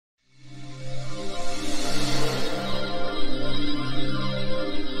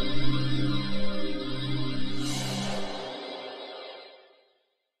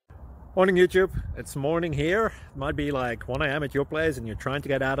Morning YouTube, it's morning here. It might be like 1 a.m. at your place and you're trying to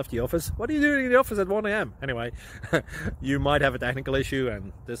get out of the office. What are you doing in the office at 1 a.m? Anyway, you might have a technical issue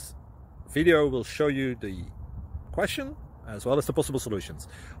and this video will show you the question as well as the possible solutions.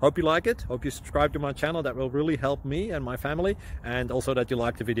 Hope you like it, hope you subscribe to my channel. That will really help me and my family, and also that you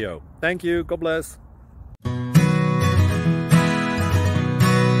like the video. Thank you, God bless.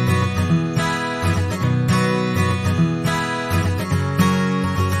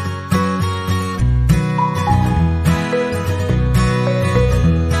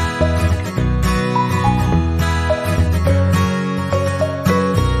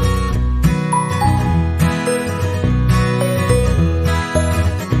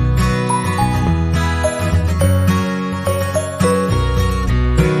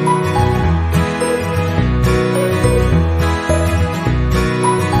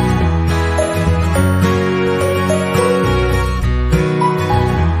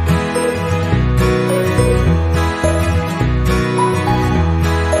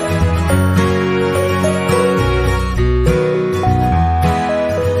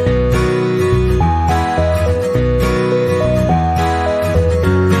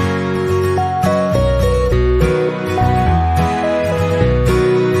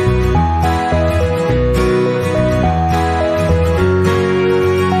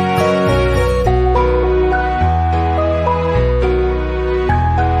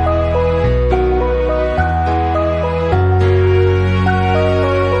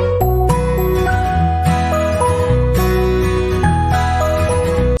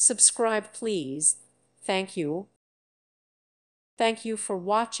 Subscribe, please. Thank you. Thank you for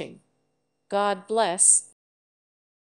watching. God bless.